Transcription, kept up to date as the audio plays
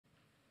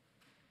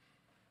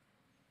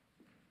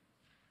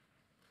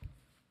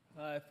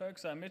Hi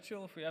folks, I'm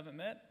Mitchell if we haven't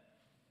met,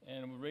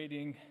 and we're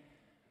reading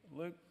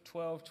Luke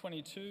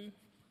 12:22,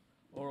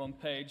 or on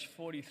page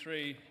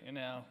 43 in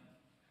our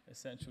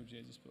Essential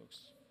Jesus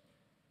books.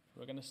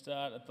 We're going to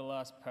start at the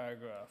last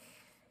paragraph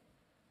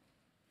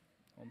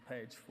on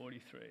page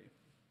 43.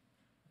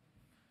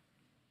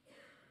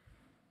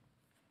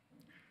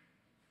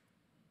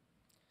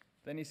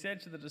 Then he said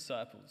to the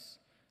disciples,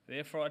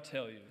 "Therefore I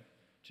tell you,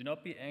 do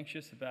not be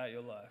anxious about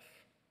your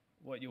life,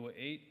 what you will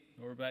eat,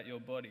 nor about your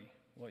body,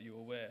 what you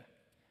will wear.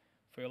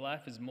 For your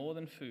life is more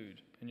than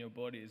food, and your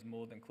body is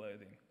more than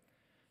clothing.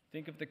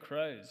 Think of the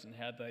crows and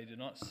how they do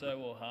not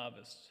sow or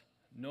harvest,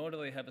 nor do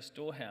they have a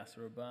storehouse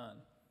or a barn,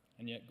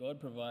 and yet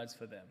God provides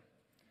for them.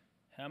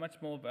 How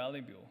much more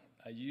valuable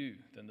are you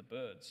than the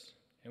birds?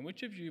 And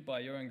which of you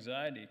by your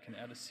anxiety can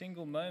add a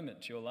single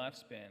moment to your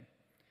lifespan?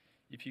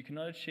 If you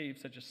cannot achieve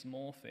such a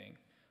small thing,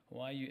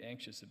 why are you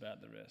anxious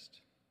about the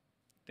rest?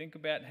 Think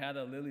about how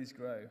the lilies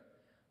grow.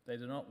 They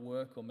do not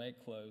work or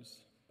make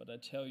clothes, but I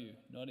tell you,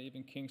 not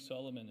even King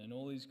Solomon in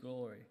all his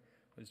glory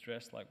was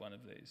dressed like one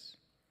of these.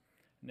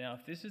 Now,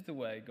 if this is the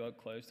way God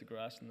clothes the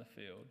grass in the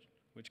field,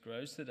 which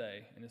grows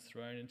today and is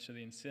thrown into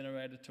the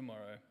incinerator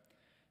tomorrow,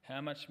 how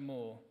much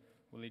more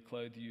will he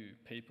clothe you,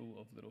 people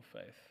of little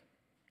faith?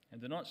 And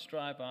do not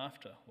strive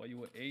after what you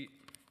will eat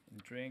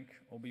and drink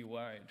or be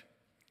worried.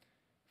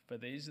 For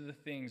these are the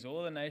things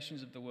all the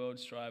nations of the world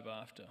strive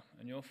after,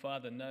 and your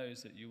Father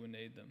knows that you will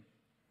need them.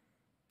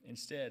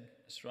 Instead,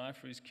 strive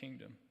for his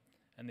kingdom,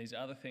 and these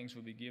other things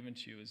will be given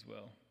to you as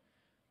well.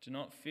 Do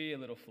not fear,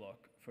 little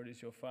flock, for it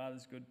is your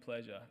Father's good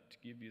pleasure to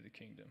give you the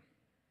kingdom.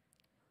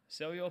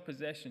 Sell your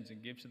possessions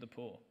and give to the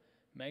poor.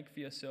 Make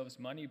for yourselves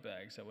money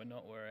bags that will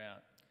not wear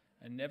out,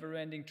 a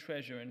never-ending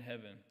treasure in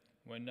heaven,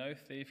 where no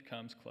thief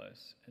comes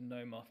close and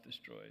no moth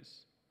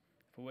destroys.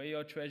 For where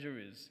your treasure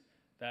is,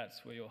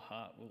 that's where your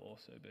heart will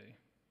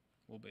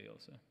be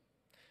also.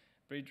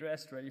 Be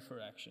dressed ready for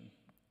action,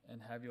 and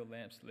have your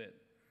lamps lit.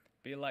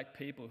 Be like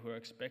people who are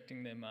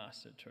expecting their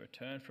master to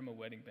return from a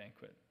wedding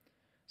banquet,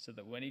 so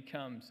that when he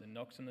comes and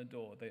knocks on the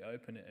door, they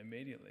open it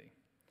immediately.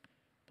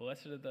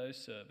 Blessed are those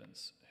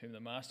servants whom the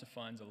master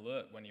finds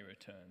alert when he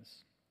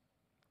returns.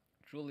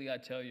 Truly I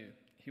tell you,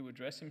 he will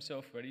dress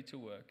himself ready to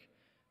work,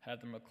 have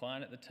them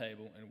recline at the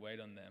table and wait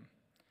on them.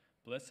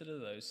 Blessed are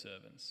those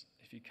servants,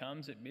 if he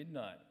comes at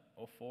midnight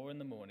or 4 in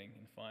the morning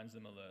and finds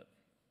them alert.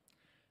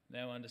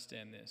 Now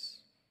understand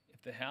this,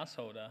 if the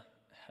householder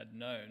had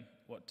known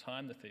what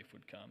time the thief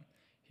would come,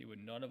 he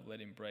would not have let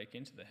him break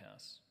into the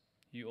house.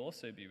 You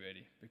also be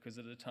ready, because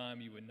at a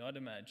time you would not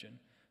imagine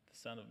the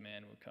Son of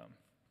Man will come."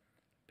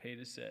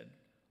 Peter said,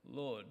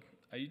 "Lord,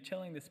 are you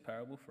telling this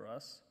parable for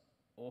us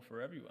or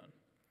for everyone?"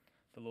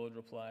 The Lord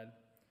replied,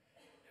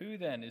 "Who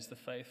then is the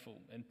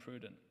faithful and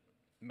prudent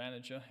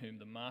manager whom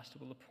the master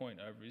will appoint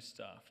over his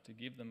staff to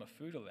give them a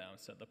food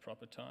allowance at the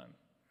proper time?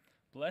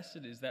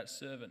 Blessed is that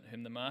servant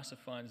whom the master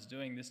finds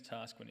doing this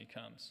task when he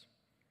comes.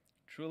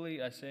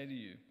 Truly I say to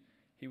you,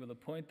 he will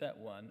appoint that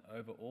one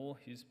over all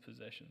his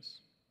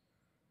possessions.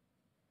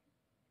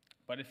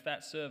 But if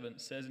that servant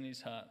says in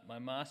his heart, 'My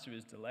master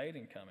is delayed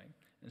in coming,'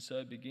 and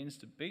so begins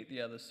to beat the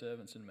other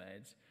servants and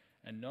maids,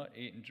 and to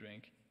eat and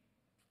drink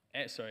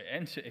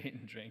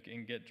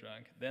and get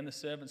drunk, then the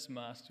servant's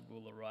master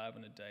will arrive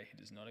on a day he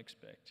does not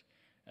expect,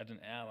 at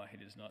an hour he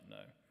does not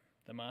know.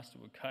 The master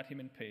will cut him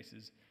in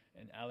pieces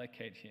and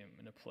allocate him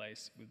in a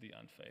place with the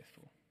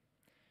unfaithful.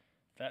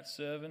 That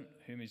servant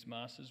whom his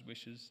master's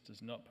wishes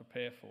does not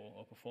prepare for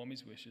or perform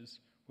his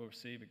wishes will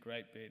receive a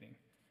great beating.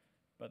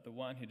 But the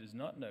one who does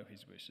not know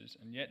his wishes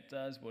and yet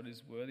does what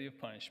is worthy of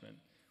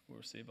punishment will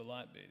receive a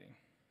light beating.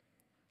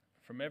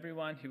 From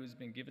everyone who has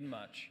been given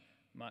much,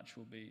 much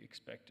will be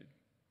expected.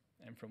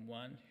 And from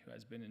one who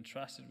has been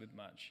entrusted with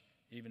much,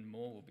 even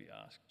more will be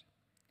asked.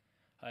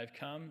 I have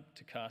come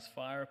to cast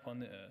fire upon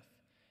the earth,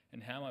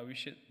 and how I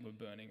wish it were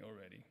burning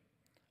already.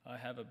 I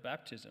have a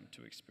baptism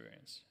to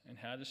experience, and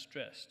how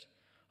distressed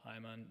I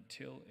am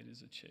until it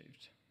is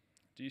achieved.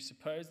 Do you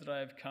suppose that I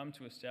have come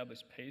to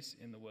establish peace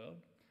in the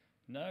world?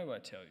 No, I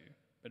tell you,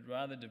 but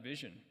rather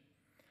division.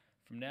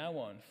 From now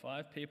on,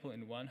 5 people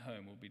in one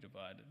home will be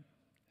divided,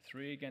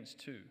 3 against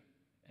 2,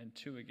 and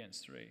 2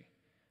 against 3.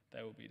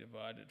 They will be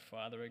divided,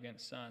 father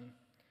against son,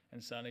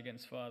 and son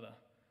against father,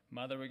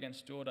 mother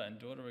against daughter, and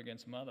daughter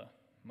against mother,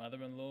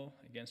 mother-in-law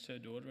against her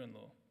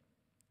daughter-in-law,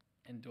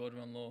 and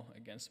daughter-in-law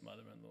against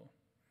mother-in-law."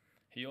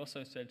 He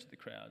also said to the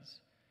crowds,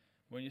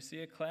 "When you see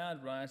a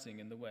cloud rising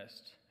in the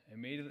west,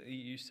 immediately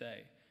you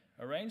say,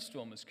 'A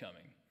rainstorm is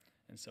coming,'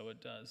 and so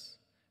it does.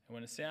 And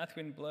when a south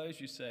wind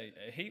blows, you say,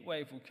 'A heat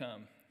wave will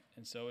come,'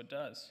 and so it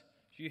does.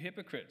 You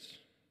hypocrites,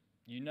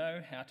 you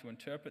know how to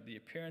interpret the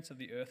appearance of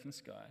the earth and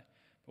sky,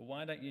 but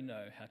why don't you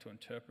know how to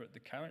interpret the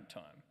current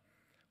time?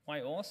 Why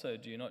also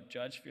do you not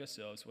judge for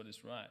yourselves what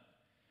is right?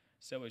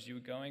 So as you are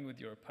going with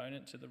your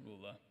opponent to the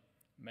ruler,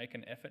 make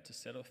an effort to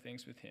settle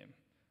things with him,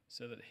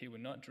 so that he will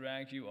not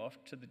drag you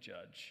off to the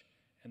judge,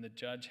 and the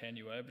judge hand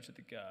you over to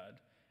the guard,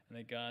 and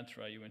the guard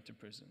throw you into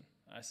prison.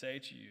 I say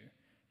to you,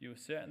 you will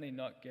certainly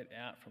not get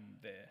out from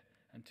there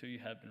until you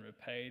have been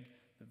repaid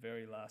the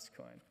very last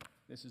coin."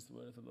 This is the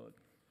word of the Lord.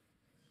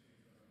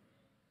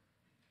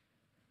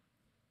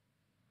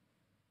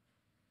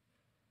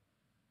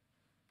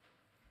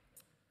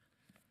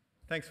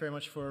 Thanks very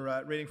much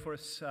for reading for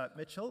us,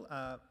 Mitchell.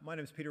 My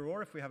name is Peter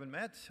Rohr, if we haven't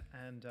met,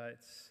 and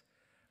it's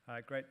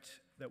great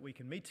that we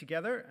can meet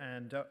together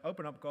and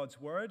open up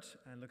God's Word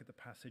and look at the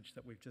passage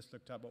that we've just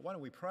looked at. But why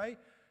don't we pray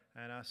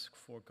and ask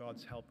for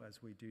God's help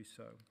as we do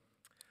so.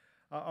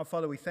 Our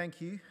Father, we thank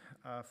you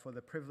for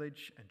the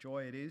privilege and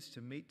joy it is to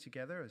meet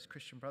together as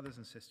Christian brothers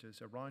and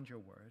sisters around your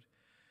Word.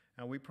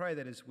 And we pray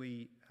that as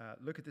we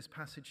look at this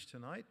passage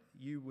tonight,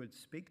 you would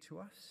speak to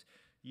us.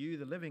 You,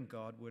 the living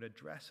God, would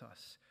address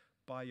us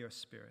by your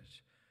Spirit.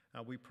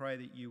 We pray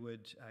that you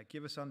would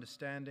give us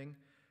understanding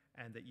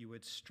and that you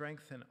would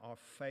strengthen our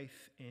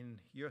faith in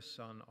your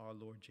Son, our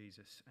Lord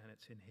Jesus. And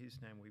it's in his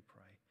name we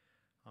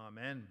pray.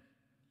 Amen.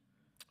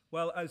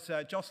 Well, as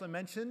Jocelyn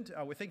mentioned,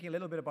 we're thinking a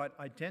little bit about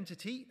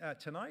identity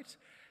tonight,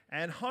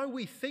 and how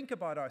we think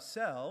about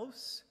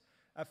ourselves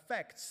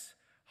affects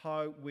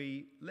how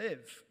we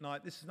live. Now,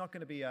 this is not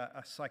going to be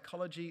a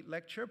psychology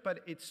lecture,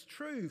 but it's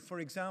true, for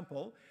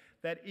example,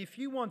 that if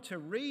you want to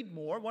read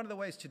more, one of the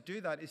ways to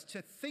do that is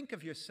to think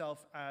of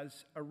yourself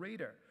as a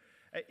reader.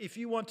 If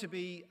you want to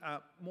be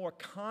more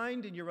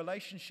kind in your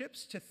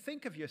relationships, to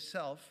think of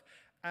yourself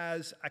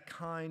as a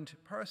kind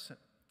person.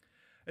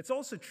 It's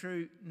also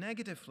true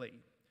negatively.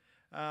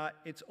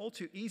 It's all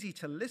too easy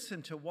to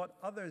listen to what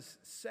others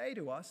say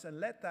to us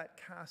and let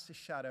that cast a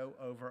shadow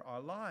over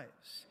our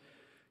lives.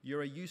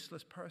 You're a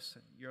useless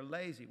person, you're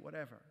lazy,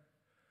 whatever.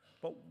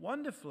 But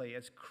wonderfully,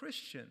 as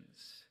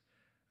Christians,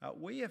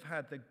 we have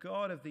had the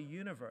God of the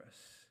universe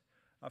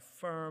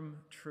affirm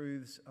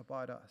truths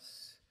about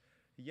us.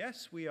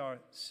 Yes, we are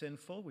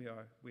sinful, we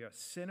are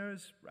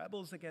sinners,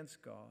 rebels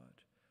against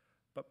God,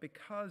 but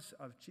because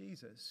of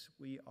Jesus,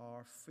 we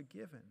are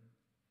forgiven.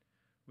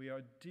 We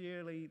are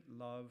dearly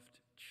loved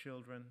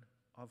children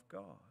of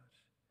God.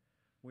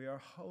 We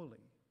are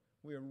holy,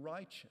 we are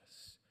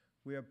righteous,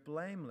 we are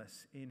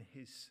blameless in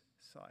his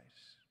sight.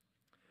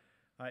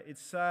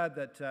 It's sad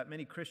that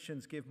many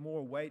Christians give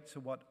more weight to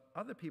what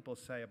other people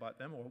say about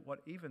them, or what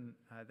even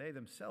they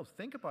themselves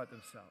think about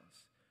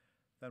themselves,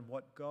 than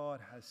what God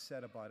has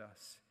said about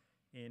us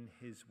in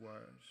his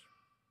word.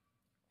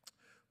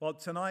 Well,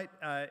 tonight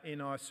in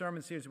our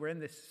sermon series, we're in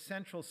this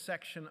central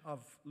section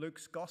of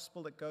Luke's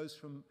gospel that goes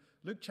from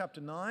Luke chapter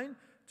 9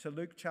 to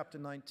Luke chapter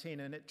 19,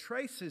 and it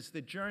traces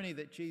the journey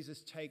that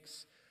Jesus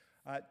takes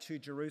to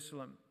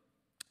Jerusalem.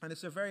 And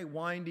it's a very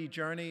windy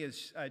journey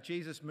as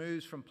Jesus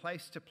moves from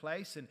place to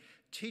place and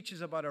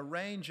teaches about a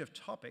range of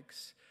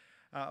topics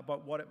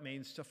about what it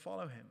means to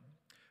follow him.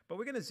 But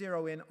we're going to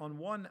zero in on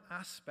one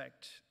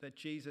aspect that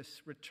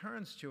Jesus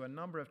returns to a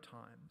number of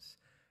times,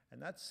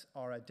 and that's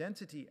our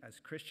identity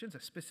as Christians,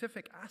 a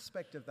specific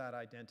aspect of that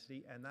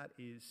identity, and that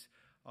is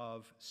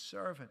of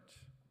servant.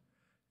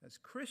 As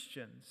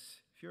Christians,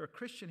 if you're a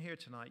Christian here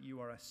tonight,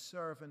 you are a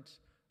servant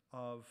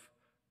of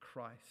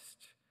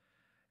Christ.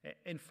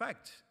 In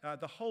fact,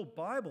 the whole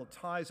Bible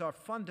ties our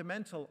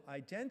fundamental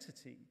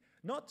identity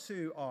not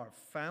to our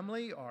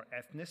family, our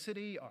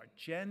ethnicity, our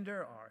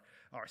gender,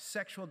 our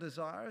sexual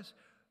desires,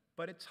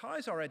 but it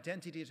ties our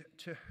identity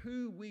to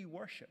who we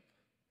worship,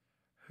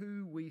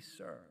 who we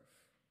serve.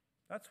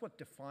 That's what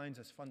defines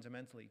us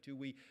fundamentally. Do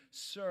we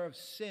serve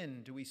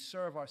sin? Do we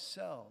serve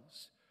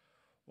ourselves?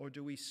 Or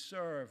do we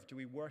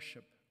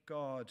worship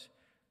God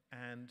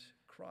and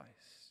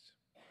Christ?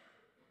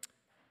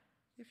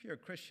 If you're a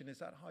Christian, is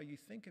that how you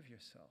think of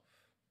yourself?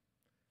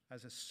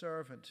 As a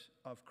servant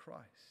of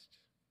Christ?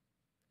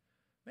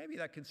 Maybe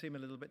that can seem a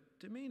little bit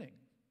demeaning.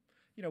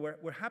 You know,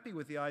 we're happy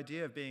with the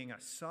idea of being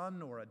a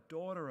son or a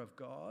daughter of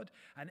God,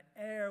 an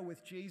heir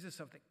with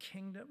Jesus of the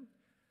kingdom,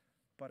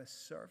 but a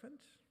servant?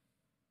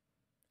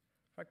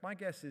 In fact, my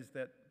guess is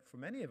that for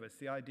many of us,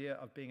 the idea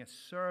of being a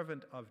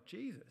servant of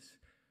Jesus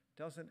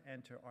doesn't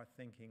enter our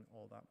thinking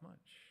all that much.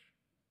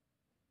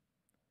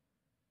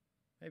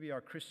 Maybe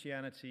our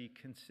Christianity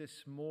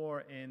consists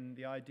more in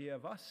the idea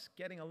of us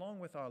getting along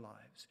with our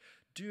lives,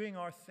 doing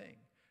our thing,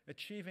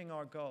 achieving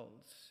our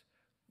goals,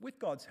 with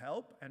God's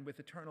help and with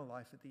eternal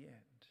life at the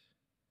end.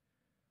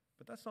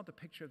 But that's not the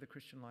picture of the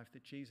Christian life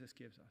that Jesus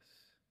gives us.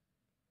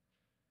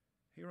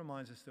 He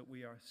reminds us that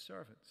we are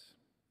servants.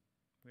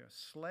 We are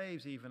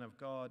slaves even of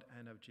God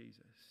and of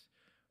Jesus.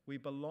 We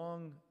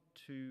belong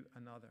to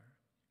another.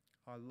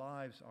 Our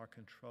lives are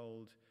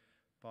controlled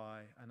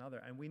by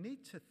another. And we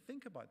need to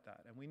think about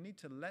that, and we need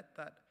to let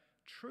that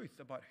truth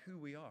about who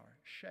we are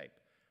shape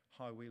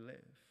how we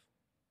live.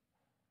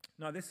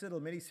 Now, this little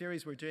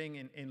mini-series we're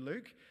doing in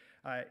Luke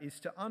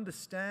is to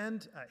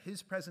understand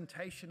his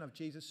presentation of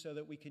Jesus so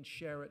that we can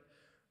share it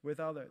with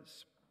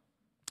others.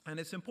 And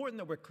it's important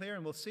that we're clear,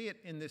 and we'll see it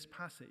in this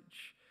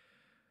passage,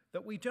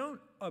 that we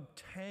don't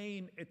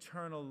obtain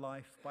eternal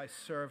life by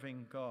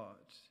serving God.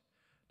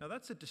 Now,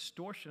 that's a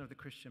distortion of the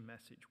Christian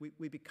message.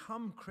 We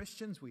become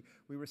Christians, we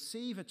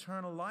receive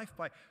eternal life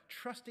by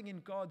trusting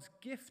in God's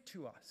gift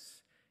to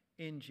us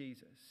in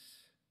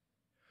Jesus.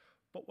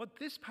 But what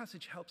this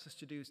passage helps us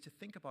to do is to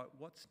think about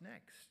what's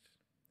next.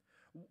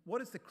 What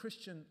does the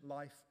Christian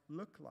life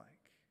look like?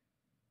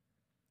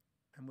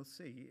 And we'll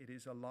see it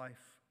is a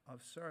life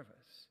of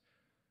service.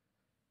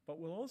 But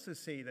we'll also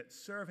see that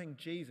serving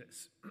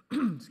Jesus,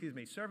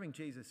 serving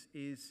Jesus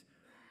is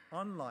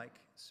unlike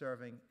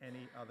serving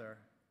any other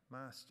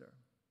master.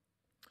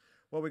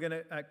 Well, we're going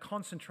to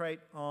concentrate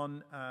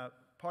on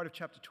part of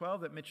chapter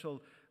 12 that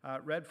Mitchell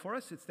read for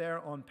us. It's there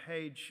on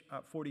page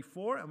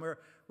 44, and we're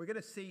going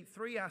to see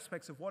three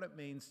aspects of what it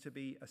means to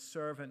be a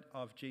servant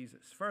of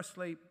Jesus.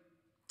 Firstly,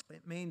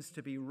 it means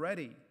to be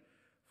ready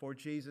for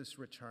Jesus'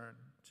 return.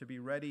 To be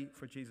ready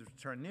for Jesus'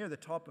 return. Near the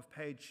top of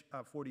page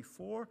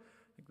 44,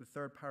 I think the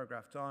third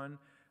paragraph down,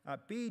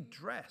 be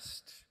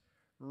dressed,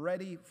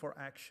 ready for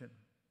action,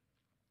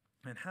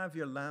 and have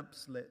your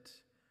lamps lit.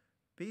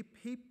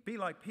 Be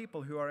like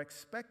people who are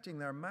expecting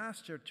their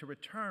master to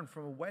return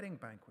from a wedding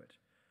banquet,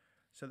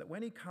 so that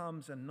when he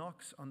comes and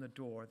knocks on the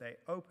door, they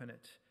open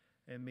it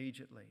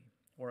immediately.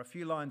 Or a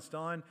few lines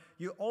down,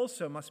 you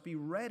also must be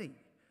ready,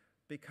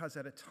 because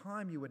at a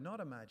time you would not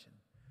imagine,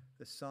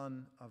 the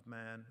Son of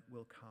Man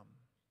will come.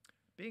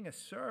 Being a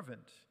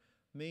servant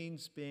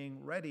means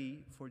being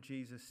ready for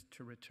Jesus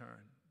to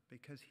return,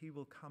 because he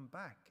will come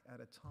back at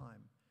a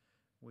time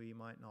we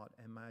might not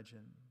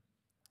imagine.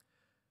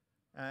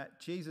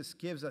 Jesus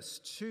gives us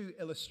two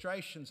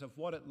illustrations of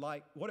what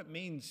it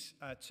means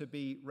to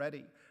be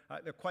ready.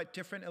 They're quite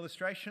different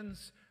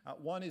illustrations.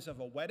 One is of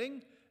a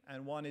wedding,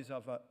 and one is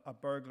of a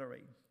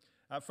burglary.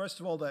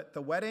 First of all,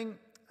 the wedding,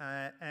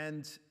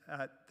 and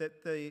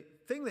the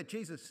thing that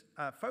Jesus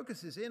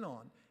focuses in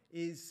on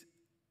is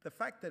the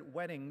fact that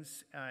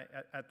weddings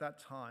at that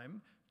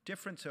time,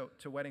 different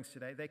to weddings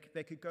today,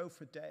 they could go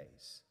for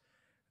days.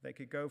 They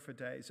could go for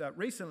days.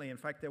 Recently, in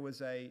fact, there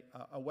was a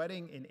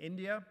wedding in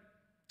India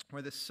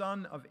where the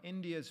son of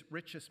India's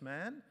richest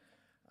man,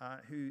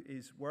 who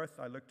is worth,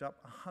 I looked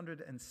up,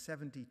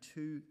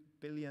 $172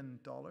 billion,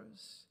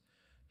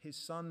 his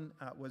son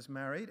was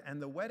married,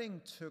 and the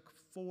wedding took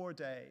 4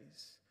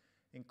 days,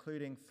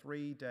 including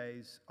 3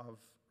 days of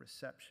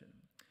reception.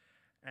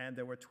 And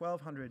there were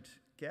 1,200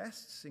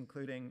 guests,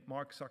 including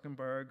Mark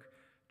Zuckerberg,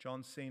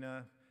 John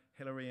Cena,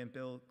 Hillary and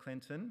Bill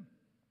Clinton.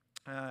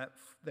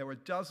 There were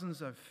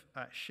dozens of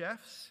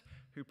chefs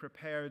who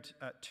prepared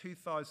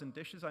 2,000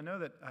 dishes. I know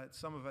that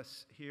some of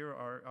us here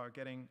are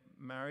getting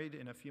married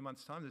in a few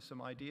months' time. There's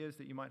some ideas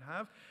that you might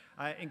have,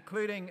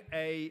 including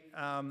a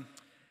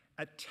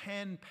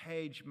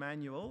 10-page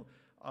manual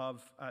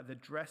of the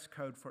dress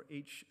code for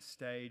each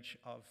stage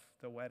of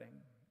the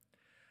wedding.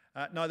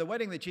 Now, the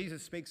wedding that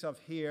Jesus speaks of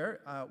here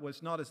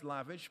was not as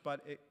lavish, but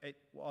it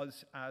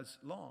was as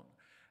long.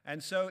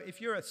 And so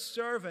if you're a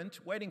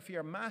servant waiting for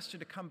your master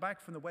to come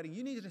back from the wedding,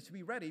 you needed to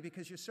be ready,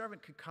 because your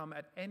servant could come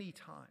at any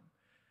time.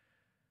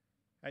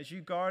 As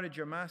you guarded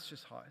your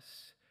master's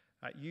house,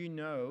 you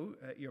know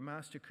your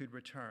master could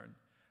return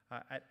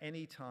at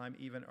any time,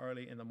 even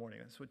early in the morning.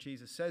 That's what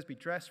Jesus says. Be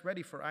dressed,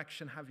 ready for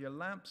action, have your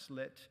lamps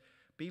lit.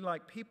 Be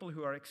like people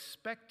who are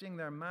expecting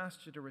their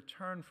master to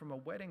return from a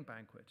wedding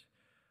banquet,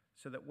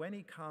 so that when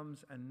he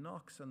comes and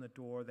knocks on the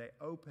door, they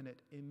open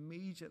it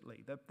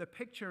immediately. The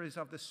picture is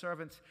of the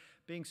servants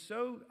being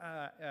so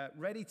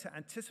ready to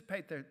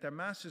anticipate their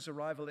master's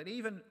arrival that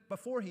even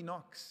before he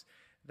knocks,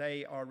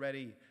 they are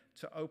ready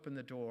to open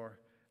the door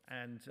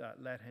and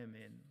let him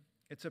in.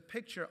 It's a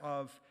picture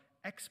of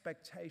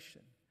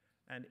expectation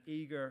and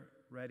eager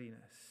readiness.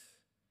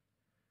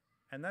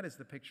 And that is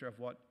the picture of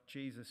what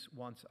Jesus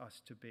wants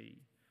us to be.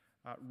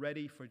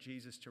 Ready for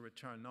Jesus to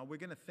return. Now, we're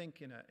going to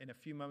think in a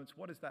few moments,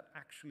 what does that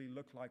actually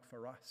look like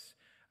for us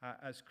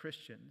as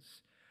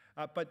Christians?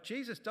 But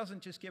Jesus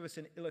doesn't just give us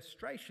an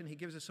illustration, he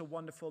gives us a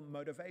wonderful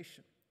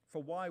motivation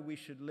for why we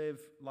should live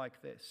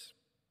like this.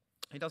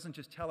 He doesn't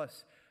just tell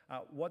us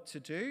what to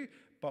do,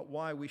 but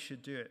why we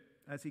should do it.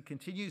 As he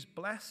continues,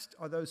 blessed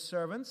are those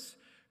servants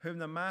whom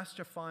the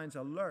master finds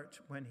alert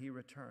when he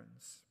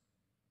returns.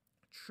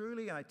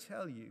 Truly, I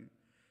tell you,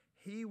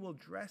 he will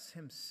dress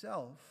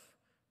himself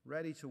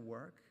ready to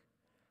work,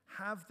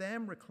 have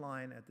them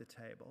recline at the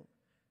table,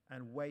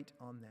 and wait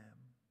on them.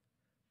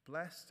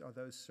 Blessed are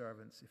those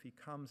servants if he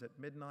comes at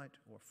midnight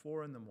or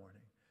 4 a.m.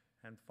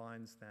 and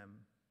finds them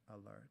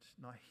alert.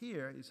 Now,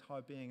 here is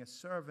how being a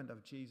servant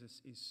of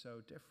Jesus is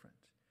so different.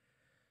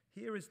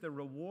 Here is the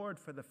reward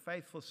for the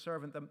faithful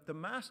servant. The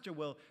master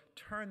will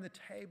turn the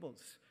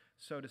tables,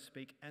 so to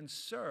speak, and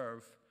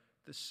serve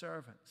the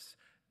servants.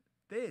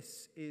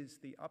 This is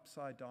the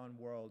upside-down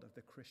world of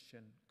the Christian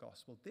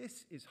gospel.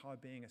 This is how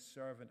being a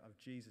servant of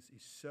Jesus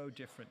is so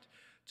different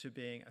to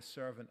being a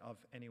servant of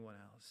anyone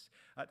else.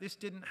 This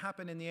didn't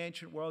happen in the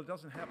ancient world. It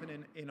doesn't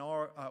happen in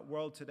our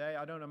world today.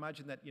 I don't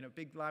imagine that,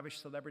 big lavish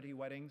celebrity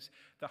weddings,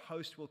 the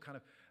host will kind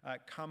of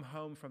come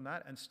home from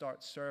that and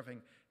start serving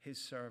his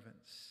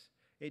servants.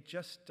 It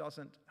just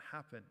doesn't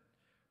happen,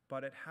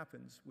 but it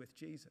happens with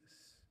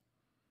Jesus.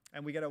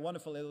 And we get a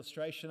wonderful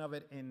illustration of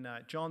it in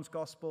John's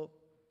gospel.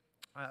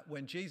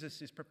 When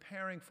Jesus is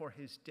preparing for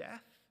his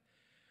death,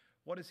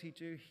 what does he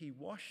do? He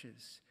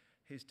washes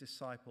his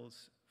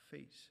disciples'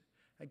 feet.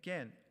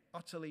 Again,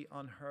 utterly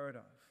unheard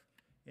of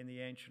in the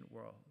ancient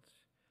world.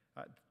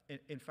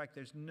 In fact,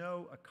 there's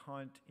no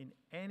account in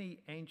any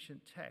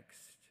ancient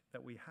text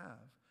that we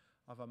have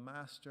of a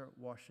master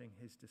washing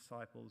his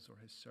disciples or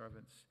his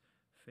servants'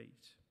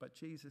 feet. But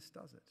Jesus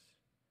does it.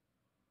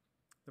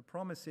 The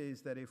promise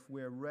is that if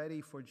we're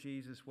ready for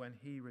Jesus when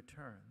he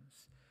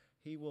returns,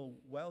 he will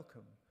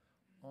welcome,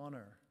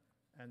 honor,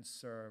 and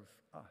serve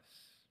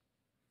us.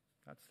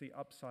 That's the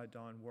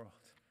upside-down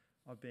world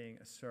of being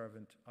a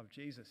servant of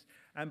Jesus.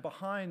 And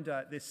behind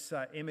this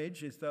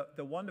image is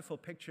the wonderful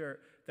picture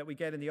that we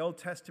get in the Old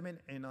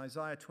Testament in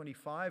Isaiah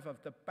 25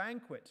 of the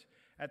banquet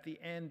at the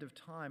end of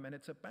time. And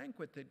it's a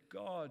banquet that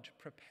God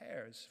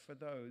prepares for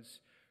those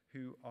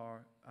who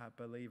are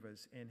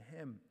believers in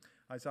him.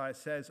 Isaiah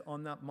says,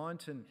 "On that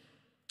mountain,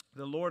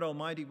 the Lord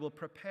Almighty will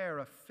prepare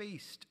a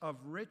feast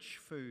of rich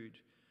food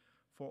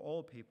for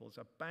all peoples,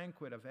 a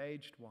banquet of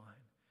aged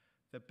wine,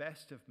 the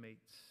best of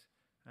meats,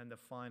 and the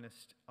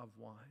finest of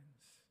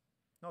wines."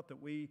 Not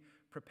that we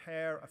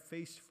prepare a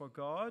feast for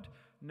God.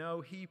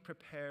 No, he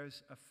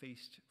prepares a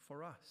feast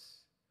for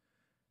us.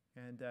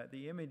 And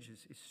the image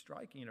is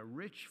striking.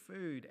 Rich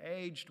food,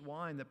 aged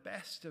wine, the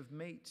best of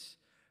meats,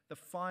 the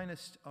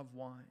finest of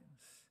wines.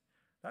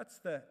 That's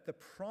the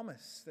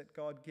promise that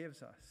God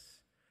gives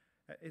us.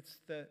 It's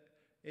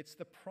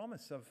the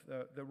promise of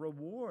the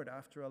reward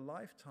after a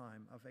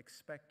lifetime of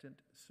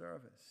expectant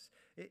service.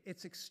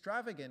 It's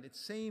extravagant. It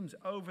seems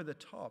over the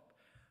top.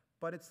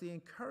 But it's the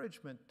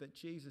encouragement that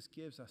Jesus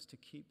gives us to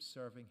keep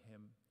serving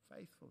him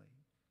faithfully.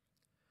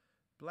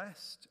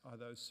 Blessed are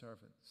those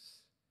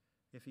servants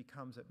if he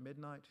comes at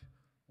midnight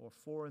or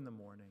 4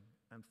 a.m.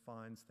 and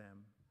finds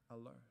them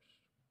alert.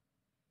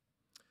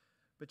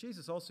 But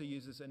Jesus also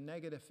uses a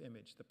negative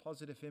image, the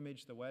positive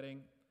image, the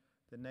wedding,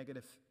 the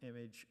negative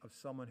image of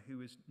someone who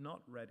is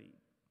not ready.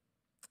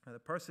 The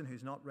person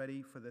who's not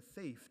ready for the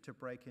thief to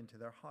break into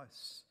their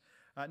house.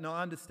 Now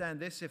understand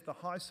this, if the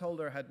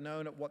householder had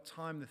known at what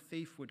time the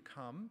thief would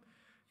come,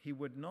 he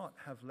would not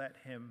have let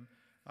him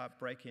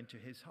break into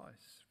his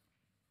house.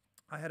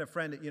 I had a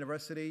friend at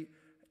university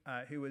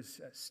who was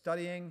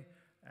studying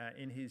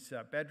in his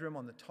bedroom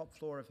on the top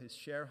floor of his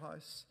share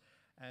house,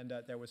 and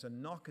there was a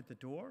knock at the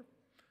door,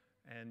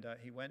 and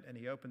he went and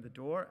he opened the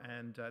door,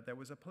 and there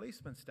was a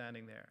policeman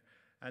standing there.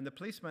 And the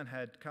policeman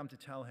had come to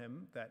tell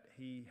him that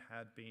he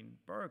had been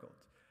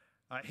burgled.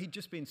 He'd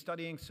just been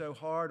studying so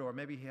hard, or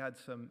maybe he had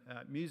some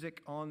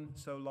music on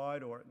so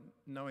loud, or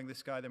knowing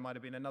this guy, there might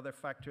have been another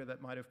factor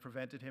that might have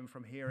prevented him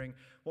from hearing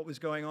what was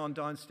going on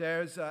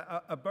downstairs.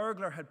 A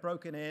burglar had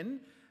broken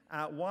in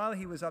while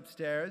he was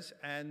upstairs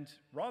and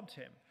robbed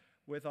him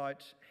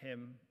without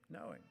him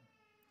knowing.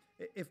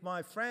 If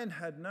my friend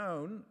had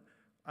known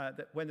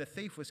that when the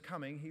thief was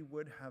coming, he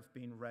would have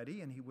been ready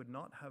and he would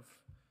not have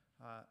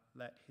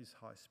let his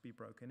house be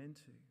broken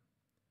into.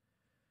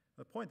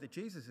 The point that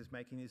Jesus is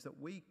making is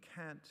that we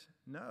can't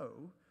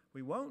know,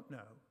 we won't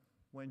know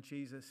when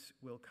Jesus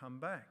will come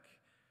back.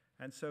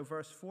 And so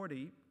verse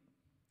 40,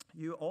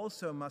 you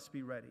also must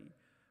be ready,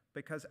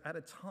 because at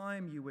a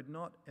time you would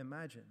not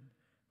imagine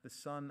the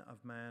Son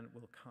of Man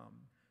will come.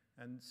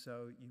 And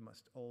so you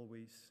must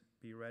always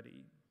be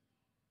ready.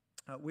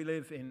 We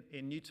live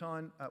in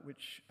Newtown,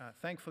 which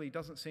thankfully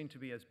doesn't seem to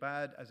be as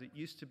bad as it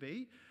used to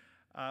be.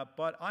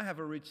 But I have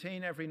a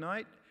routine every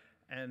night,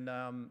 and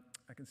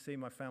I can see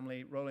my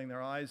family rolling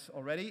their eyes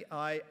already.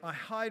 I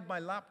hide my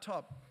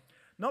laptop,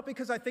 not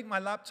because I think my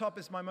laptop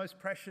is my most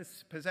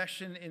precious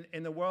possession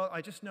in the world.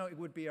 I just know it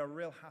would be a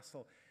real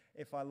hassle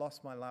if I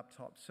lost my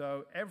laptop.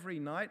 So every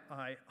night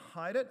I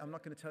hide it. I'm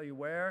not going to tell you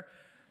where.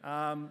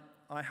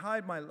 I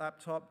hide my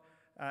laptop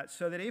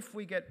so that if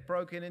we get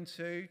broken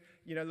into,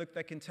 look,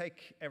 they can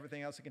take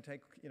everything else. They can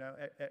take,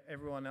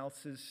 everyone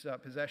else's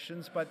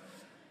possessions, but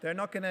they're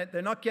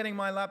not getting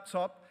my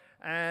laptop.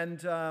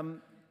 And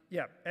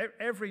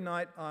every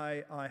night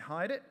I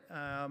hide it,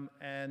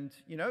 and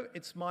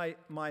it's my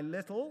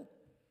little,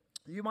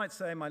 you might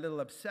say my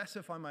little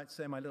obsessive, I might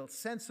say my little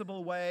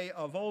sensible way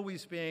of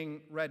always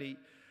being ready,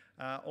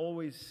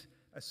 always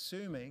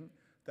assuming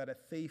that a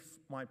thief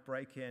might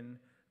break in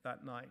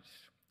that night.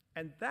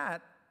 And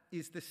that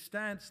is the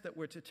stance that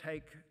we're to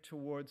take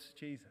towards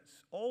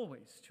Jesus,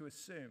 always to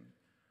assume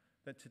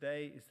that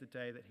today is the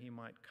day that he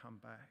might come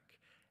back.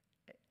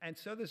 And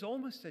so there's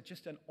almost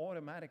just an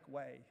automatic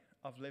way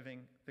of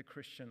living the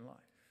Christian life.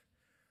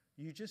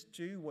 You just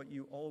do what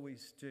you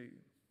always do.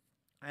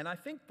 And I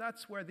think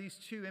that's where these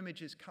two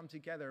images come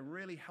together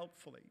really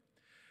helpfully.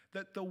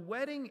 That the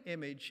wedding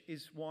image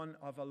is one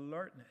of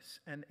alertness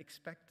and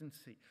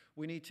expectancy.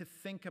 We need to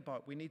think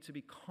about, we need to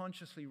be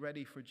consciously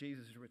ready for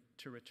Jesus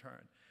to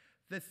return.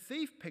 The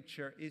thief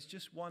picture is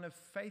just one of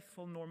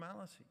faithful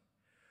normality.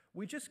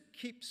 We just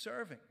keep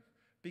serving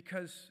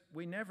because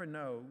we never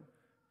know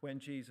when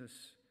Jesus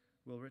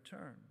will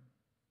return.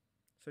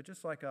 So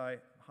just like I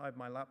hide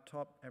my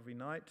laptop every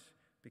night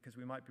because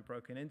we might be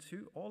broken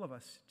into, all of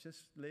us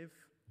just live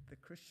the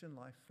Christian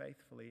life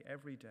faithfully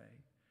every day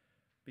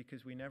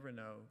because we never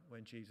know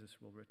when Jesus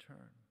will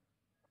return.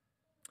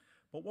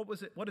 But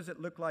what does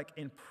it look like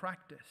in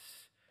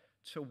practice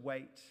to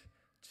wait,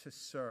 to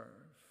serve?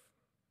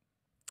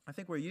 I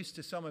think we're used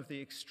to some of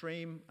the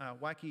extreme,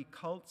 wacky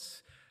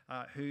cults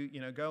who,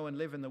 go and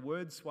live in the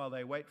woods while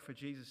they wait for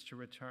Jesus to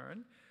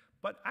return.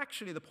 But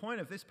actually, the point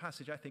of this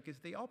passage, I think, is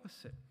the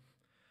opposite.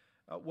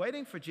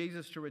 Waiting for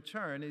Jesus to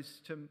return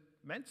is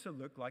meant to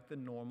look like the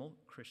normal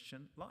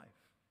Christian life.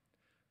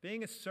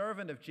 Being a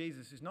servant of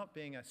Jesus is not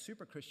being a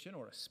super Christian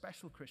or a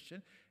special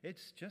Christian.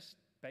 It's just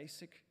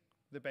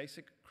the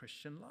basic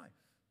Christian life.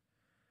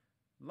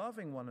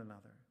 Loving one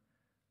another,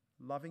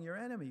 loving your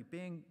enemy,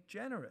 being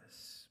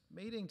generous,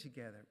 meeting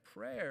together,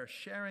 prayer,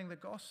 sharing the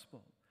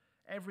gospel,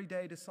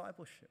 everyday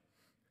discipleship.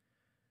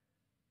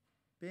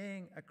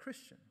 Being a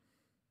Christian.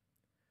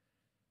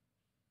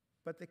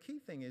 But the key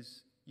thing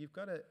is you've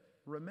got to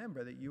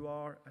remember that you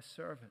are a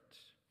servant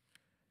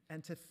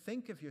and to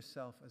think of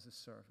yourself as a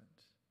servant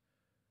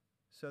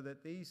so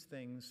that these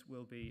things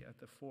will be at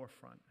the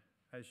forefront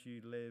as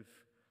you live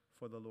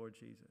for the Lord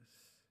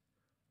Jesus.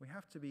 We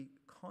have to be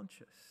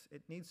conscious.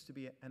 It needs to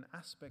be an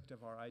aspect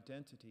of our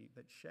identity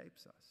that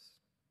shapes us.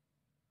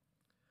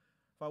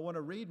 If I want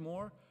to read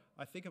more,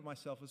 I think of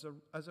myself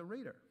as a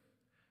reader.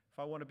 If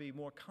I want to be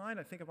more kind,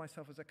 I think of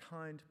myself as a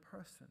kind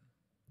person.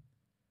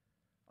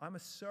 I'm a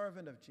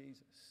servant of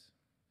Jesus.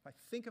 If I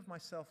think of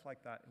myself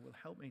like that, it will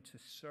help me to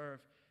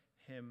serve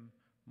him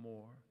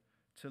more,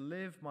 to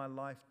live my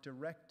life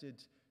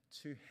directed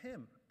to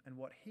him and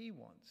what he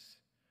wants,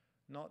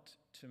 not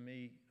to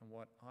me and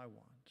what I want.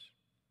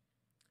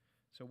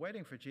 So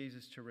waiting for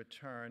Jesus to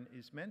return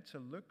is meant to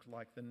look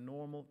like the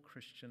normal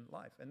Christian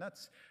life. And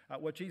that's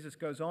what Jesus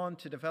goes on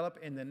to develop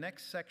in the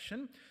next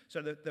section.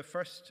 So the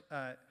first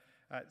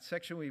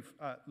section we've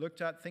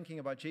looked at, thinking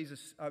about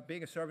Jesus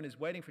being a servant, is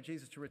waiting for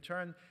Jesus to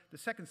return. The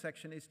second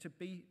section is to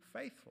be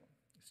faithful.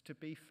 It's to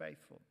be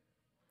faithful.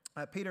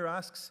 Peter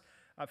asks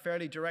a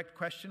fairly direct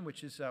question,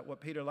 which is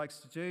what Peter likes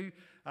to do.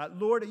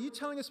 Lord, are you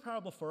telling this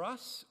parable for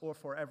us or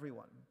for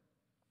everyone?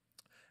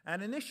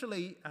 And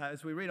initially,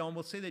 as we read on,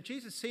 we'll see that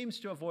Jesus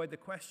seems to avoid the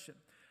question.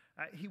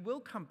 He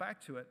will come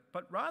back to it,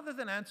 but rather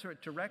than answer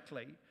it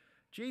directly,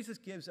 Jesus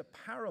gives a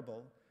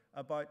parable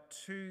about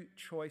two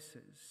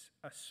choices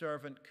a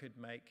servant could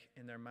make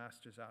in their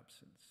master's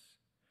absence.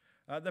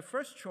 The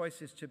first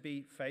choice is to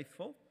be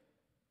faithful.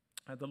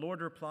 The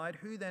Lord replied,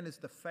 "Who then is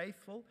the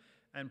faithful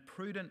and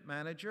prudent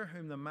manager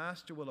whom the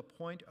master will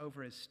appoint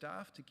over his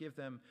staff to give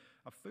them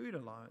a food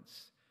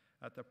allowance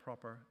at the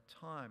proper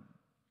time?"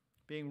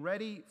 Being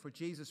ready for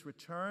Jesus'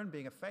 return,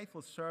 being a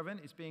faithful servant,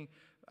 is being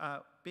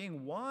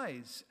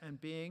wise and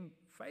being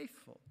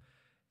faithful.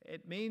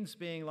 It means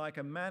being like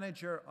a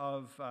manager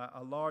of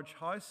a large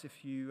house.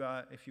 If you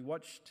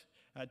watched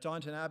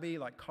Downton Abbey,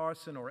 like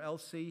Carson or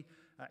Elsie,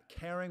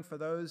 caring for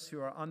those who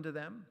are under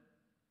them.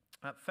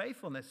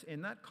 Faithfulness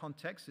in that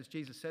context, as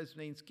Jesus says,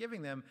 means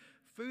giving them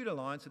food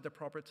allowance at the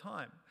proper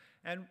time.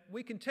 And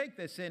we can take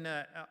this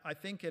I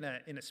think in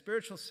a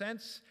spiritual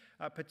sense,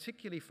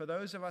 particularly for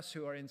those of us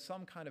who are in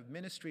some kind of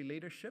ministry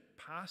leadership,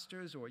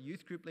 pastors or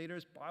youth group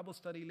leaders, Bible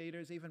study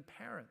leaders, even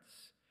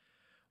parents.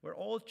 We're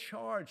all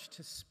charged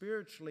to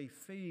spiritually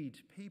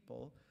feed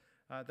people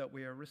that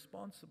we are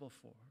responsible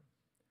for.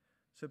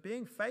 So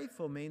being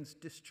faithful means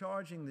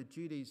discharging the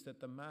duties that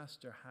the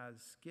master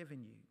has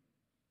given you.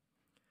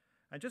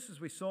 And just as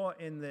we saw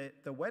in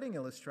the wedding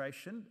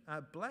illustration,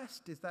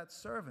 blessed is that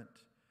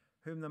servant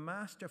whom the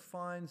master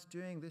finds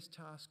doing this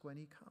task when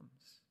he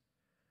comes.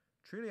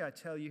 Truly, I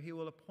tell you, he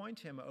will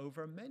appoint him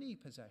over many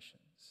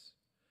possessions.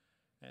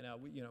 And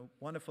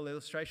wonderful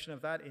illustration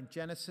of that in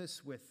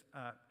Genesis with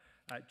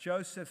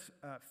Joseph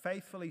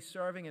faithfully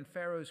serving in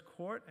Pharaoh's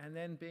court and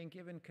then being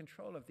given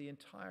control of the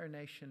entire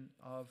nation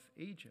of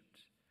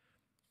Egypt.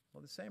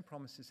 Well, the same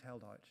promise is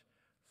held out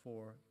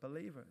for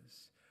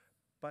believers.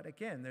 But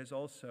again, there's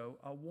also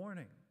a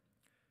warning.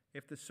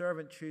 If the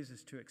servant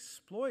chooses to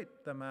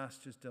exploit the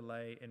master's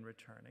delay in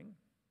returning,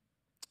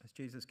 as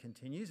Jesus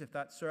continues, if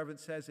that servant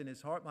says in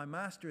his heart, "My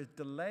master is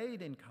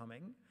delayed in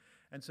coming,"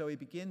 and so he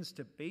begins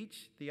to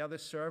beat the other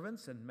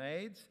servants and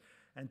maids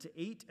and to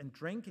eat and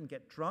drink and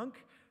get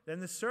drunk, then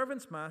the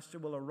servant's master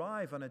will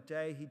arrive on a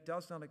day he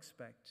does not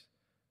expect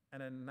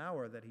and in an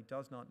hour that he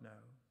does not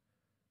know.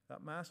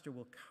 That master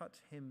will cut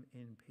him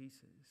in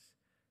pieces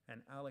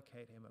and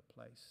allocate him a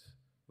place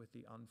with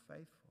the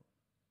unfaithful.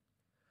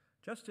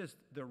 Just as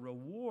the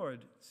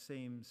reward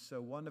seems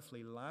so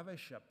wonderfully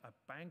lavish, a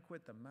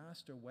banquet, the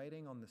master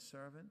waiting on the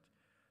servant,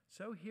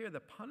 so here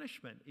the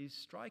punishment is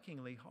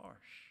strikingly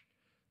harsh,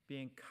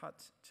 being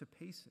cut to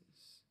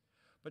pieces.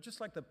 But just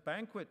like the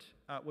banquet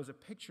was a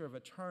picture of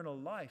eternal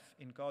life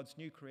in God's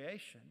new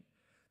creation,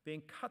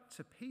 being cut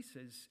to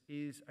pieces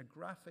is a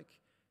graphic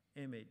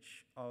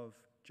image of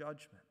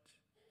judgment.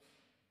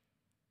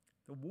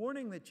 The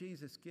warning that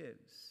Jesus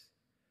gives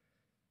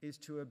is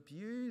to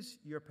abuse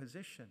your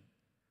position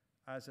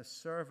as a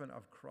servant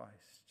of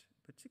Christ,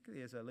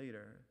 particularly as a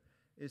leader,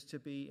 is to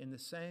be in the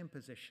same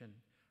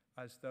position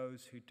as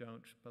those who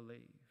don't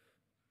believe.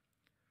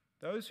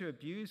 Those who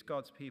abuse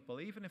God's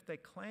people, even if they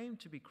claim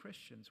to be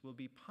Christians, will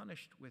be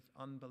punished with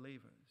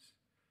unbelievers.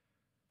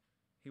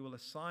 He will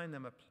assign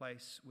them a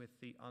place with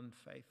the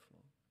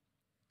unfaithful.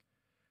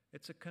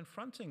 It's a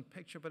confronting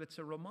picture, but it's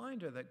a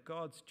reminder that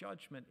God's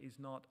judgment is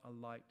not a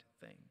light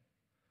thing.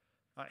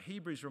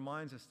 Hebrews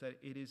reminds us that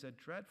it is a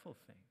dreadful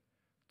thing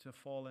to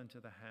fall into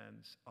the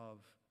hands of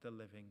the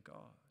living God.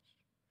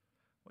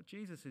 What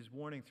Jesus is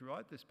warning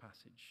throughout this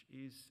passage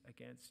is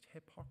against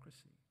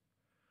hypocrisy.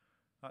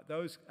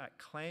 Those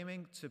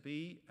claiming to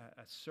be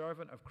a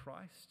servant of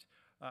Christ,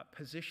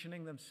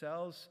 positioning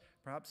themselves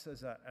perhaps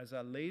as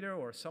a leader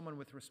or someone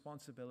with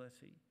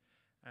responsibility,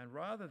 and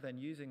rather than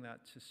using that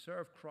to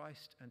serve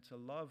Christ and to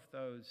love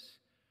those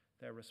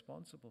they're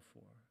responsible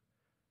for,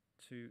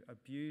 to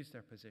abuse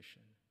their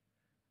position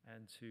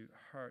and to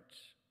hurt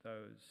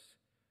those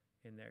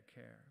in their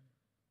care.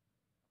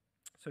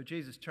 So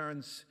Jesus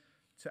turns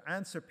to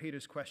answer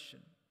Peter's question.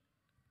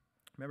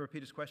 Remember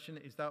Peter's question,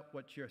 is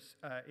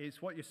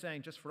what you're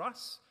saying just for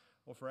us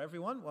or for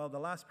everyone? Well, the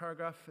last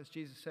paragraph, as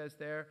Jesus says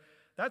there,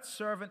 that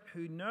servant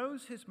who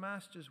knows his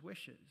master's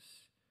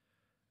wishes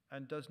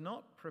and does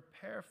not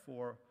prepare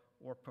for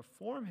or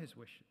perform his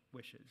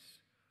wishes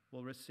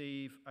will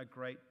receive a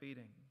great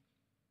beating.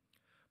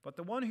 But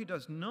the one who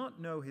does not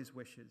know his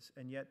wishes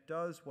and yet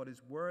does what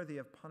is worthy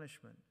of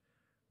punishment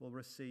will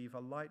receive a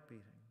light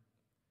beating.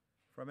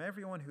 From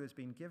everyone who has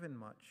been given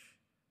much,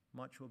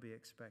 much will be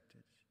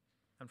expected.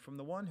 And from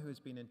the one who has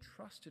been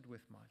entrusted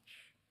with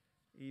much,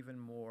 even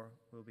more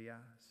will be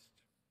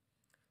asked.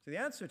 So the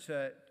answer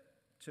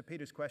to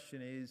Peter's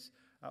question is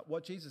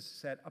what Jesus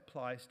said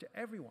applies to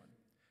everyone.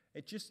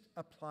 It just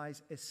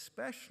applies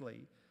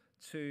especially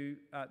to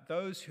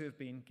those who have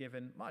been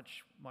given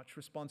much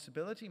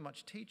responsibility,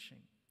 much teaching.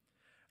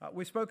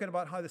 We've spoken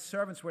about how the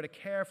servants were to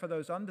care for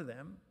those under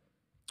them.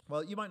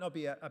 Well, you might not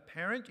be a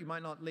parent, you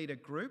might not lead a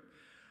group,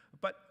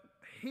 but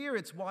here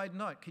it's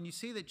widened out. Can you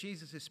see that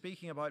Jesus is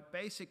speaking about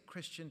basic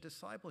Christian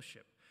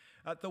discipleship?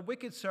 The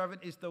wicked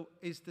servant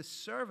is the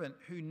servant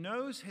who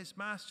knows his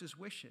master's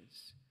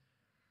wishes,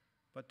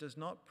 but does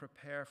not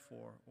prepare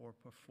for or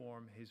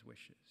perform his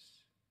wishes.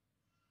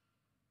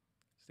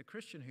 It's the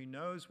Christian who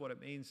knows what it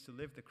means to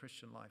live the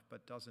Christian life,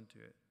 but doesn't do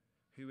it,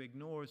 who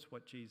ignores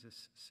what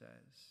Jesus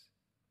says.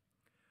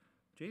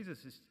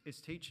 Jesus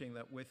is teaching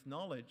that with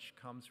knowledge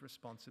comes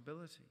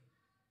responsibility.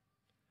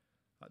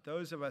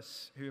 Those of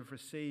us who have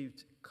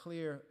received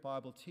clear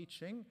Bible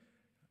teaching,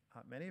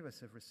 many of us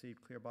have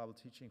received clear Bible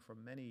teaching for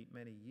many,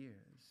 many years,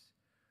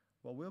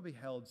 well, we'll be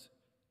held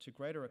to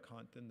greater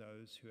account than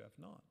those who have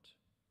not.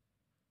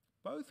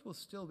 Both will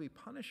still be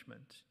punished,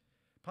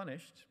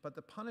 but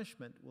the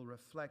punishment will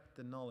reflect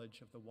the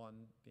knowledge of the one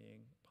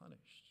being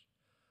punished.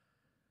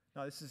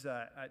 Now, this is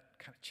a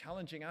kind of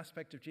challenging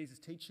aspect of Jesus'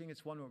 teaching.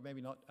 It's one we're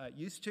maybe not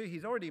used to.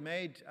 He's already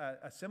made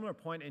a similar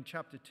point in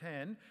chapter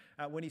 10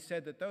 when he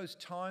said that those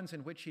towns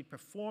in which he'd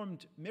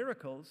performed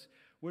miracles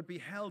would be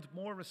held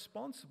more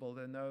responsible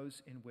than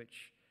those in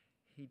which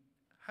he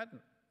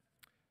hadn't.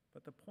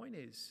 But the point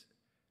is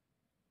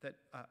that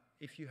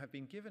if you have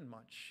been given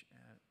much,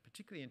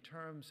 particularly in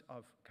terms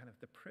of kind of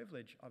the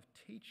privilege of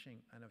teaching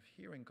and of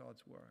hearing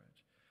God's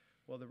word,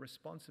 well, the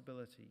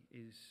responsibility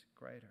is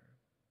greater.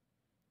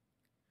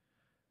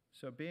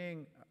 So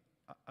being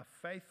a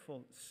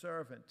faithful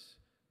servant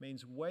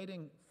means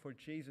waiting for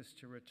Jesus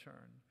to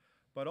return,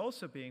 but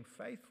also being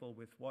faithful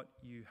with what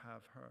you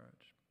have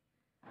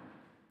heard.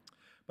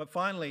 But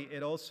finally,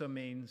 it also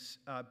means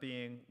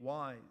being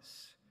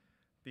wise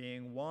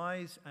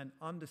and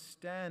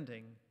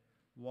understanding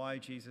why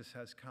Jesus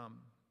has come.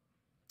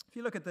 If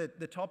you look at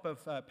the top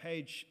of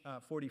page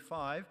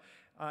 45,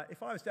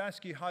 if I was to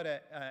ask you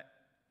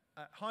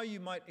how you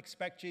might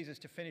expect Jesus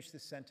to finish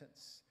this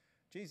sentence,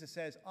 Jesus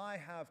says, I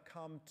have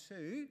come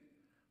to.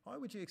 How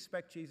would you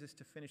expect Jesus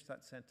to finish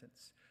that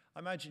sentence? I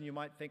imagine you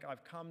might think,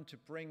 I've come to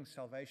bring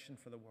salvation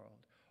for the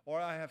world, or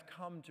I have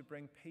come to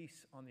bring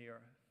peace on the earth.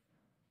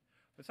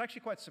 But it's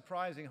actually quite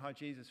surprising how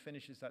Jesus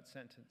finishes that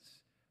sentence,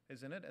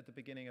 isn't it? At the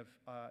beginning of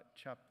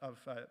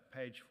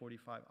page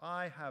 45.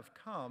 I have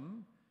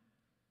come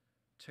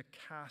to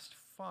cast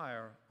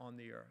fire on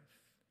the earth,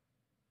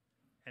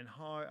 and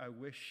how I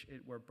wish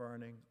it were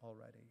burning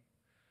already.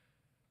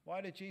 Why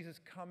did Jesus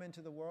come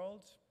into the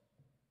world?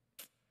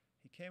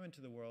 He came into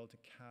the world to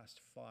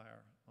cast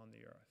fire on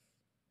the earth.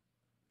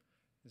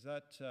 Is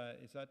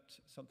that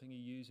something you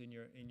use in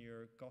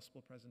your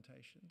gospel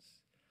presentations?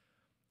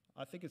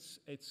 I think it's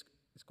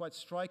quite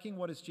striking.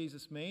 What does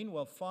Jesus mean?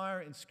 Well,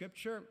 fire in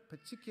Scripture,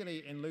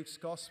 particularly in Luke's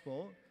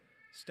gospel,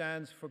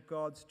 stands for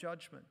God's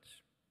judgment.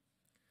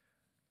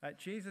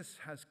 Jesus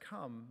has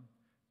come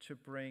to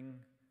bring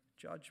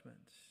judgment.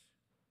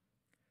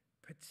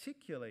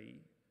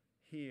 Particularly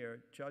here,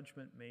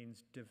 judgment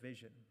means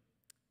division.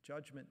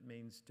 Judgment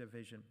means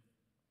division.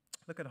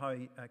 Look at how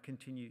he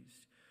continues.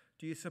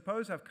 Do you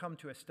suppose I've come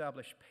to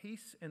establish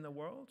peace in the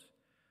world?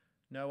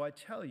 No, I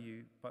tell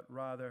you, but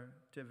rather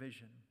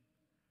division.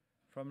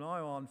 From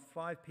now on,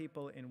 5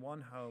 people in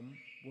one home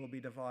will be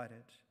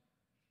divided.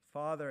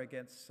 Father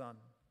against son,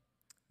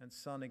 and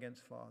son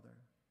against father.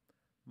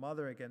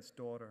 Mother against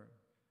daughter,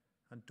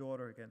 and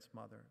daughter against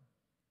mother.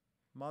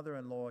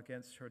 Mother-in-law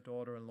against her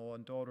daughter-in-law,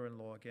 and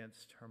daughter-in-law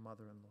against her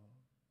mother-in-law.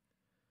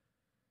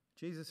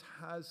 Jesus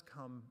has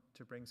come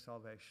to bring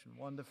salvation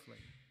wonderfully,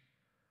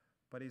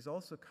 but he's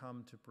also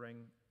come to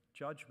bring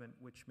judgment,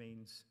 which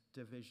means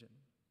division.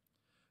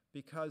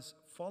 Because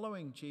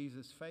following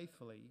Jesus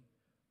faithfully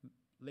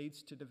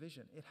leads to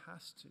division. It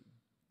has to.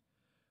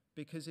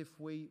 Because if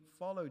we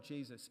follow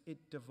Jesus,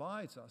 it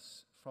divides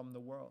us from the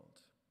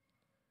world.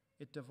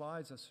 It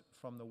divides us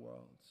from the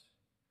world.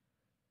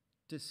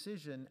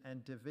 Decision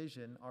and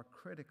division are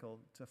critical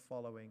to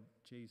following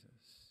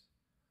Jesus.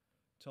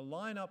 To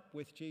line up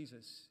with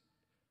Jesus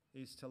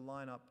is to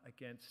line up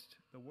against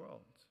the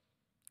world.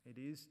 It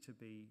is to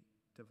be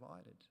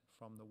divided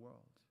from the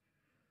world.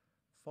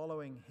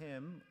 Following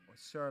him or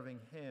serving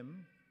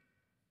him,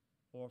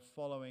 or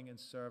following and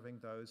serving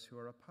those who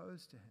are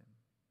opposed to him.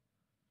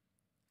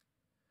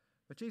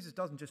 But Jesus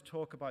doesn't just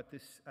talk about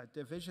this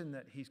division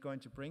that he's going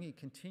to bring. He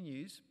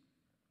continues,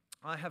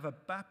 I have a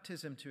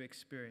baptism to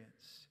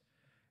experience,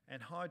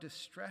 and how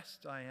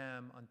distressed I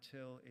am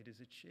until it is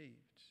achieved.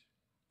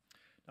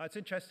 Now it's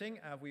interesting,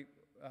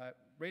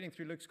 reading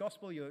through Luke's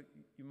Gospel, you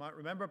might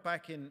remember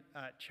back in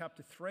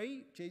chapter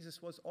 3,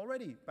 Jesus was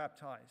already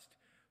baptized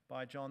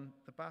by John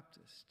the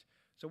Baptist.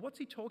 So what's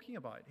he talking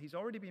about? He's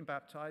already been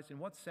baptized. In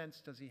what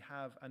sense does he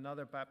have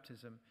another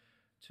baptism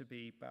to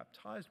be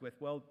baptized with?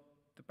 Well,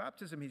 the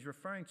baptism he's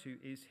referring to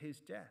is his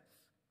death.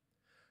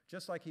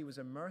 Just like he was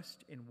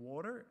immersed in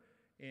water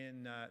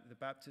in the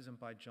baptism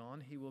by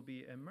John, he will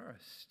be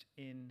immersed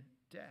in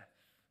death.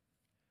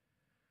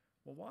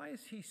 Well, why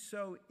is he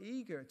so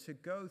eager to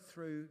go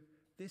through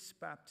this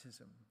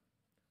baptism?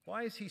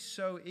 Why is he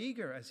so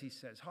eager, as he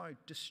says, how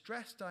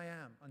distressed I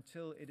am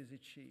until it is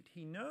achieved?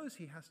 He knows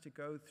he has to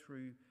go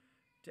through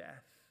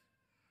death,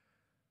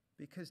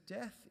 because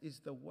death is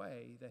the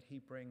way that he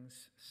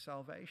brings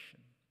salvation.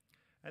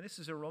 And this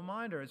is a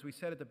reminder, as we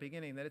said at the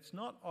beginning, that it's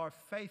not our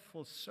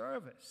faithful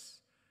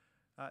service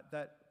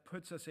that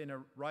puts us in a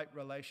right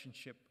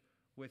relationship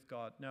with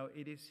God. No,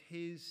 it is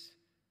his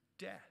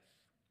death.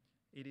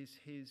 It is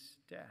his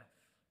death.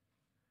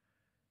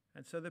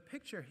 And so the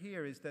picture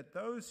here is that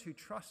those who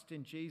trust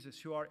in Jesus,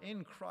 who are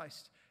in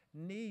Christ,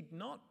 need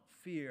not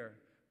fear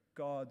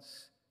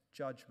God's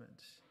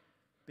judgment,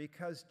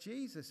 because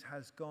Jesus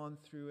has gone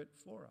through it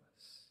for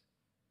us.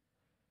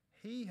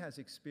 He has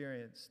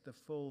experienced the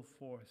full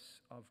force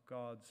of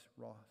God's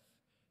wrath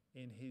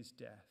in his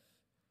death,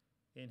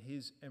 in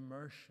his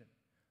immersion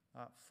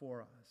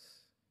for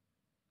us.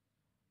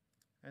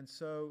 And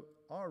so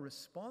our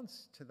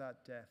response to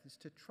that death is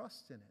to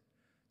trust in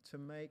it, to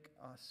make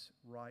us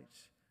right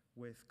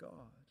with God.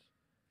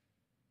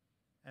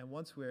 And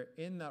once we're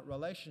in that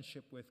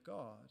relationship with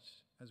God,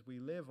 as we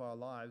live our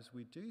lives,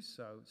 we do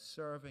so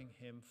serving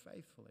him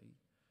faithfully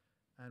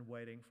and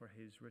waiting for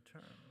his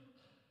return.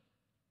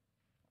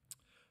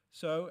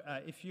 So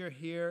if you're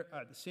here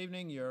this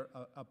evening, you're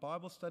a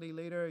Bible study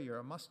leader, you're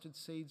a Mustard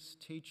Seeds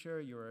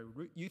teacher, you're a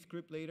youth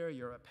group leader,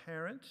 you're a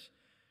parent,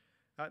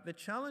 the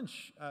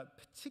challenge,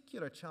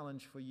 particular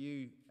challenge for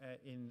you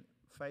in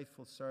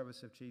faithful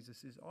service of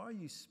Jesus is, are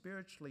you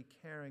spiritually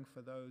caring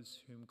for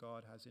those whom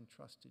God has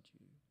entrusted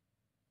you?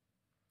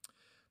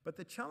 But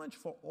the challenge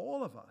for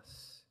all of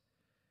us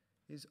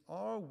is,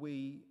 are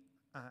we,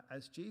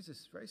 as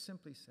Jesus very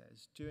simply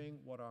says, doing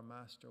what our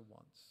Master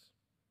wants?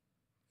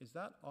 Is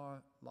that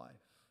our life?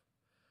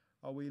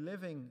 Are we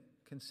living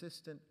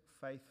consistent,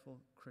 faithful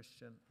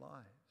Christian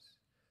lives?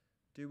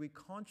 Do we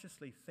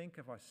consciously think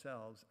of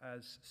ourselves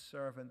as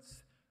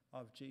servants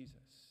of Jesus?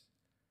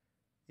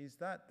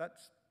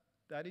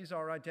 That is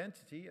our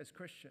identity as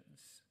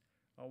Christians.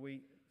 Are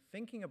we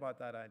thinking about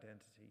that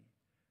identity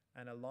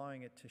and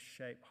allowing it to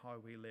shape how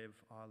we live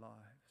our lives?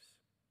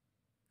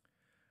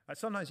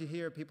 Sometimes you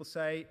hear people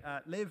say,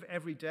 live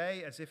every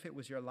day as if it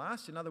was your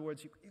last. In other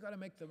words, you've got to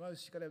make the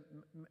most. You've got to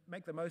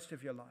make the most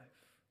of your life.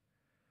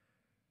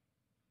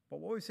 But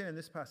what we've seen in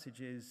this passage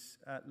is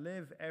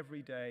live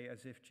every day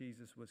as if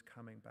Jesus was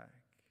coming back.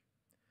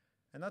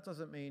 And that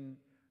doesn't mean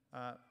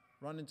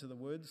run into the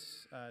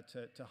woods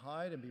to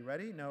hide and be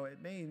ready. No,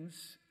 it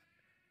means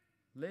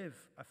live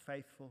a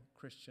faithful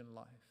Christian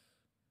life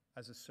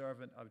as a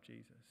servant of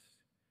Jesus,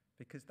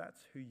 because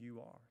that's who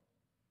you are.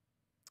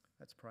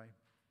 Let's pray.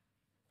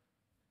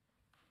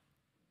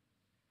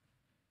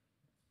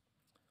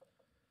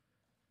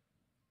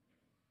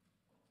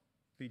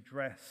 Be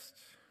dressed,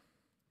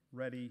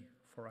 ready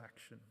for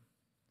action.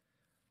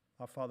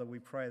 Our Father, we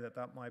pray that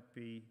that might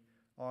be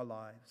our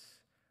lives,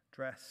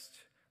 dressed,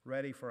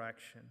 ready for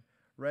action,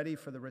 ready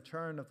for the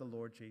return of the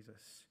Lord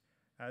Jesus,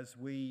 as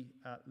we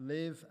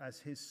live as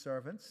his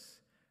servants,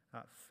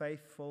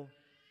 faithful,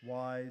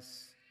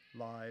 wise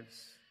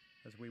lives,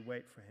 as we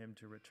wait for him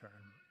to return.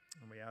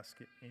 And we ask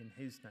it in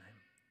his name.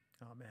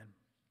 Amen.